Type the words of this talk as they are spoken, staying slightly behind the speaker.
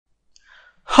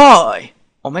Hi!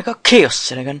 Omega Khaos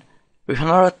here again with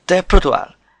another DevPro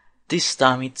Duel. This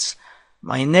time it's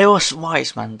my Neos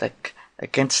Wiseman deck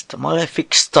against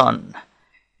Malefic Stun.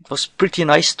 It was pretty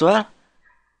nice duel.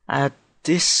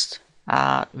 This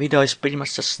video is pretty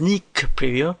much a sneak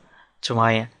preview to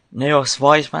my Neos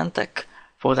Wiseman deck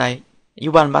for the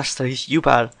Jubel Masteries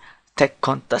Jubel tech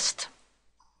contest.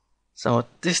 So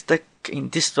this deck in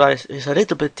this duel is a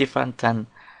little bit different than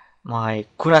my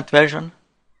current version.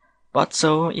 But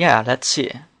so, yeah, let's see.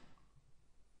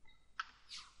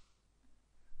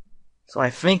 So I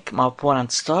think my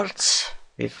opponent starts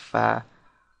with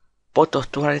pot of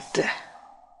duality.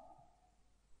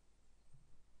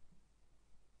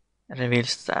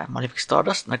 Reveals the Malefic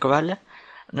Stardust, Necro Valley.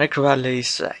 Necro Valley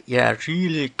is,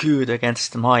 really good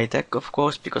against my deck, of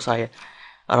course, because I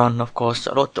run, of course,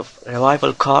 a lot of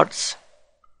revival cards.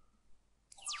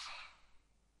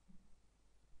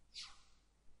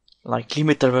 Like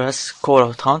Limiterverse, Core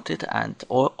of Haunted, and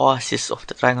Oasis of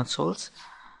the Dragon Souls.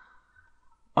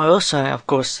 I also, of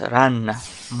course, ran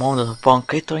Mono of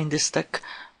Bancator in this deck,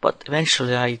 but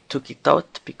eventually I took it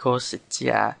out because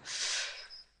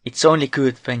it's only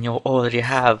good when you already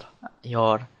have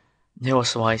your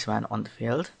Neos Wiseman on the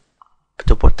field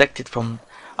to protect it from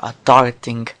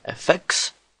targeting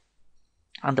effects,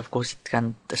 and of course it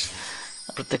can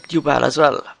protect Jubel as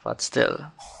well, but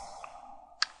still.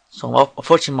 So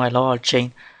unfortunately my Lava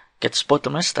Chain gets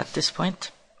bottomless at this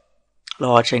point.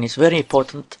 Lava Chain is very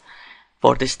important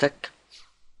for this deck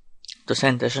to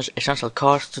send essential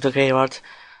cards to the graveyard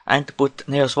and to put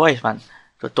Neos Wiseman to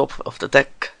the top of the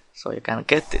deck so you can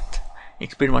get it.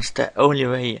 It's pretty much the only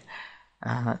way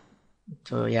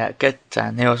to get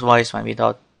Neos Wiseman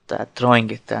without throwing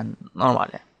it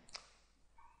normally.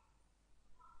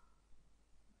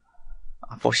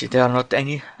 Unfortunately, there are not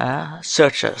any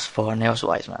searchers for Neos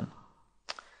Wiseman.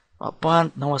 My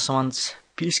opponent now summons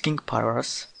Peace King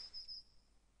Powers.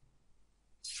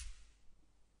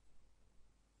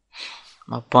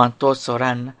 My opponent also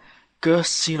ran Curse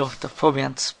Seal of the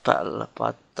Phobian spell,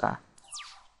 but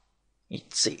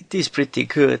it is pretty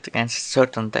good against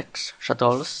certain decks,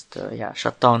 Shadows,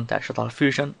 shut down the Shadow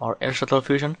Fusion or Air Shadow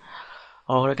Fusion,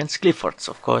 or against Cliffords,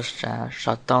 of course,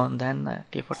 shut down then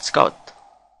Clifford Scout.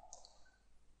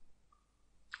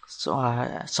 So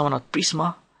summon out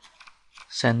Prisma,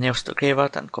 send Neos to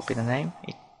graveyard and copy the name.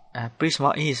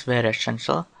 Prisma is very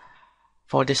essential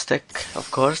for this deck, of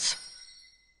course.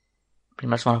 Pretty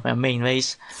much one of my main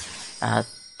ways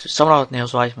to summon out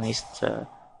Neos Wiseman is to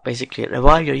basically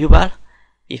revive your Jubel.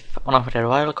 If one of the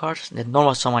revival cards, then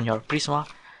normal summon your Prisma,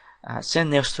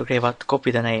 send Neos to graveyard,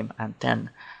 copy the name, and then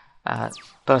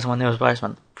summon Neos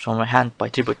Wiseman from my hand by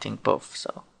tributing both.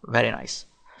 So very nice.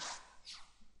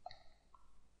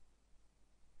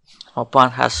 My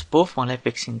opponent has both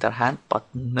Malefics in their hand, but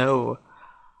no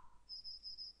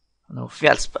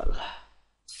field spell.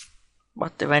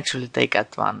 But eventually they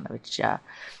get one, which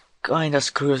kinda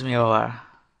screws me over.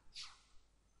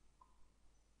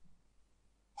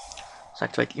 So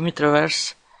activate Limit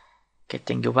Reverse,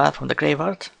 getting Jubel from the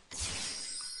graveyard.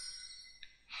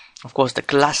 Of course, the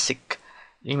classic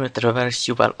Limit Reverse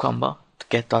Jubel combo to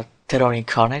get a Terror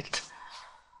Incarnate.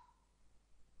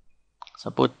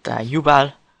 So put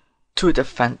Jubel to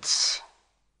defense,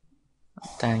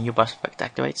 then Jubel's effect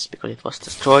activates because it was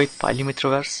destroyed by Limit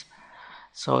Reverse.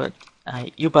 So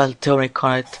Jubel Terror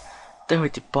Incarnate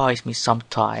definitely buys me some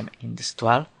time in this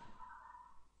duel.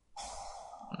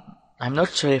 I'm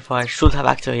not sure if I should have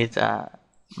activated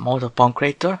Mode of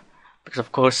Bancator, because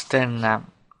of course then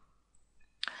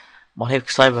Malefic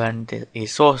Stun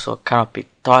is also cannot be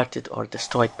targeted or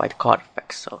destroyed by the card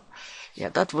effects. So yeah,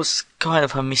 that was kind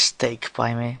of a mistake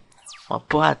by me. My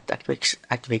opponent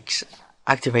activates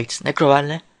Necro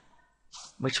Valley,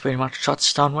 which pretty much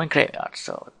shuts down my graveyard,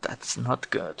 so that's not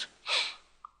good.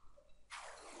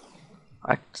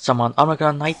 I summon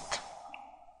Omega Knight,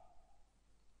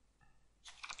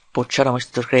 put Shadow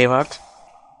Mist to the graveyard,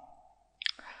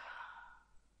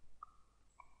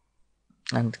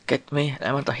 and get me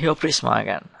Elemental Hero Prisma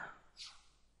again.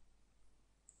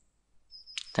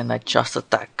 Then I just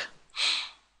attack.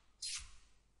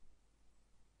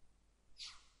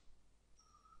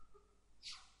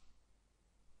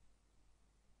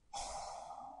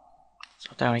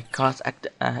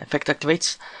 Effect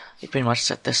activates. It pretty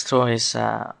much destroys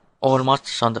all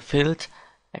monsters on the field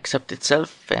except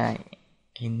itself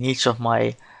in each of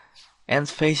my end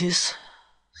phases.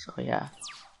 So yeah,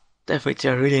 definitely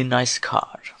a really nice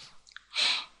card.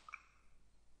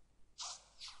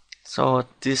 So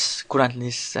this currently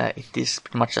is it is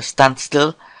pretty much a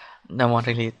standstill. No one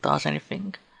really does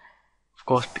anything. Of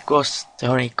course, because the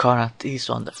Terror Incarnate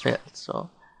is on the field. So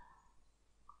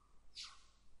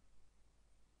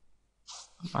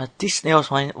This Neos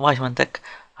Wiseman deck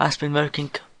has been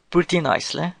working pretty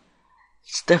nicely.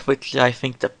 It's definitely, I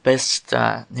think, the best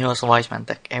Neos Wiseman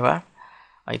deck ever.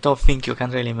 I don't think you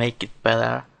can really make it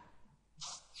better.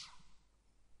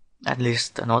 At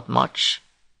least not much.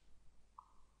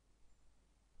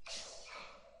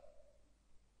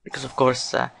 Because of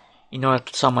course, in order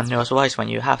to summon Neos Wiseman,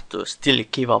 you have to still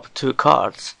give up 2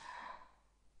 cards.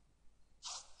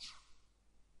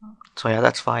 So yeah,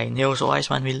 that's why Neos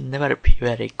Wiseman will never be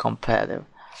very competitive.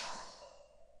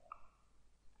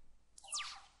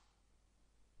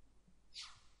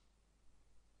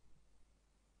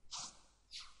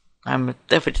 I'm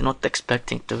definitely not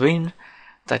expecting to win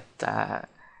that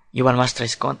Yuval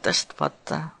Masteries contest,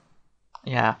 but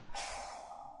yeah.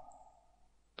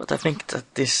 But I think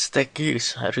that this deck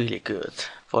is really good,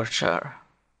 for sure.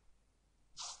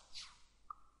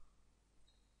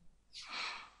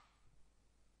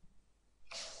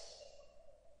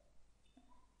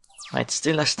 It's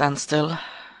still a standstill.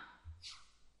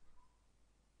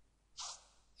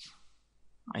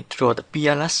 I draw the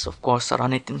PLS, of course I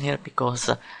run it in here because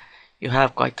you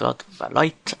have quite a lot of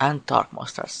light and dark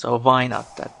monsters, so why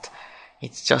not that?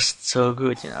 It's just so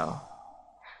good, you know.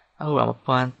 Oh, my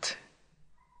opponent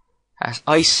has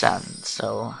Ice Sand,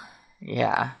 so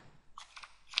yeah.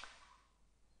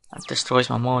 That destroys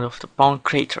my mode of the Bound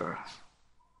Crater.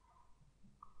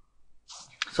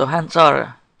 So hands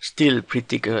are still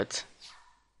pretty good.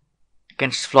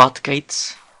 Against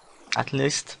Floodgates, at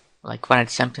least, like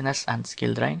Vanity Emptiness and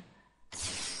Skill Drain.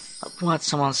 Opponent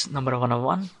summons number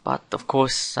 101, but of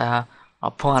course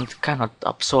opponent cannot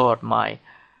absorb my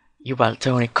Yuval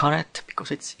Tony Connect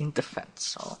because it's in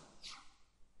defense, so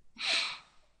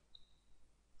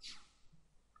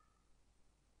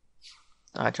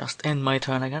I just end my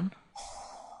turn again.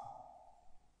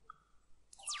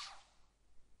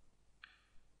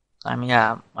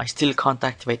 Yeah, I still can't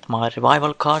activate my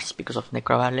revival cards because of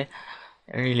Necro Valley.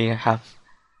 I really have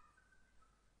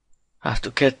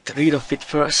to get rid of it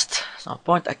first. So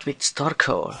opponent activates Dark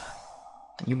Hole.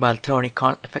 The Yuval Tony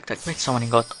card effect activates summoning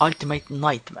got Ultimate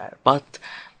Nightmare, but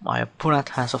my opponent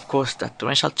has of course that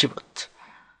Torrential Tribute.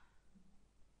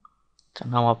 So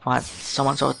now my opponent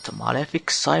summons out Malefic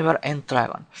Cyber and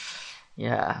Dragon.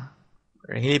 Yeah,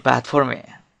 really bad for me.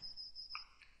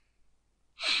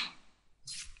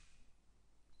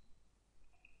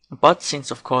 But since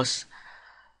of course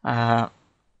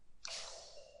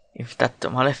if that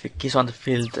Malefic is on the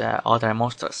field, other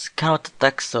monsters cannot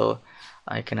attack, so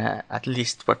I can at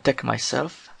least protect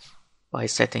myself by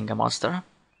setting a monster,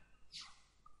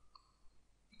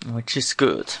 which is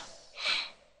good.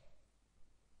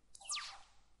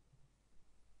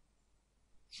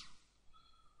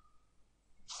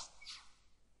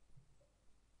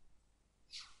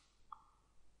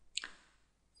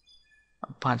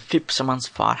 Opponent flip summons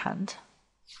Farhand.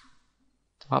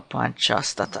 The opponent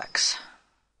just attacks.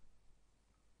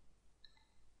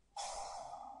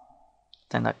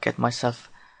 Then I get myself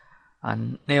a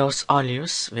Neos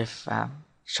Alius with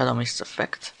Shadow Mist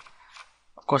effect.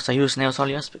 Of course I use Neos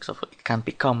Alius because it can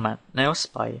become a Neos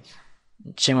by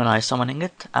Gemini summoning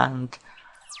it, and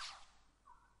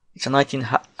it's a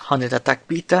 1900 attack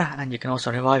beater, and you can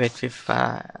also revive it with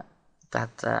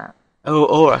that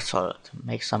Aura Soul to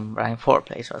make some rank 4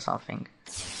 plays or something.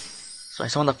 So I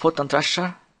summon the Photon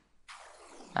Thrasher,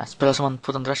 spell summon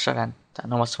Photon Thrasher and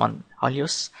normal summon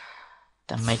Alius.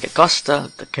 Then make a Gustle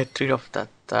to get rid of that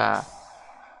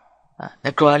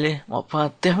Necro Valley. My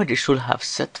opponent definitely should have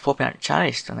set Forbidden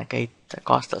Chalice to negate the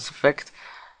Gustle's effect,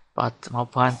 but my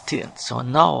opponent didn't. So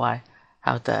now I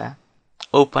have the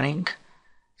opening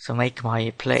to make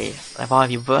my play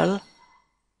Revive Well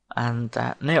and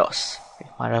Neos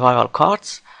with my revival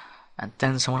cards, and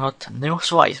then summon out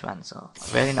Neos Wiseman, so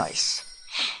very nice.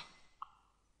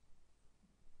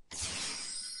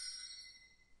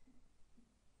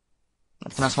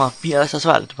 And then I summon PS as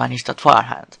well to banish that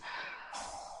Firehand.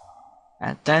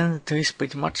 And then there is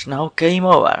pretty much now game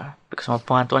over, because my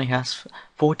opponent only has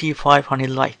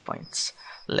 4500 life points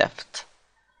left.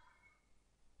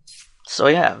 So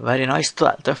yeah, very nice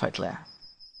duel, definitely.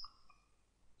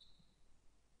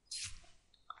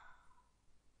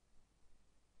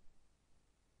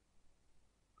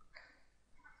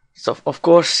 So of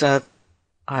course,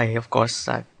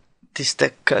 this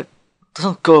deck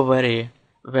doesn't go very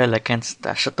well against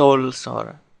Shadows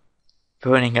or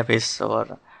Burning Abyss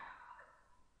or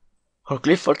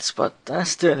Cliffords, but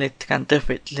still it can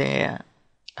definitely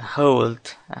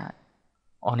hold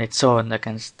on its own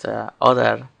against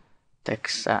other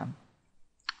decks that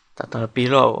are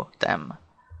below them.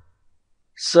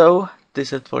 So this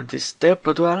is it for this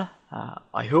DevPro Duel.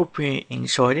 I hope you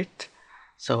enjoyed it.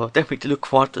 So definitely look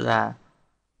forward to the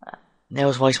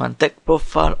Neos Wiseman deck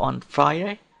profile on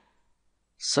Friday.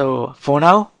 So for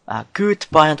now,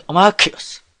 goodbye and Omega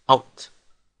Khaos out.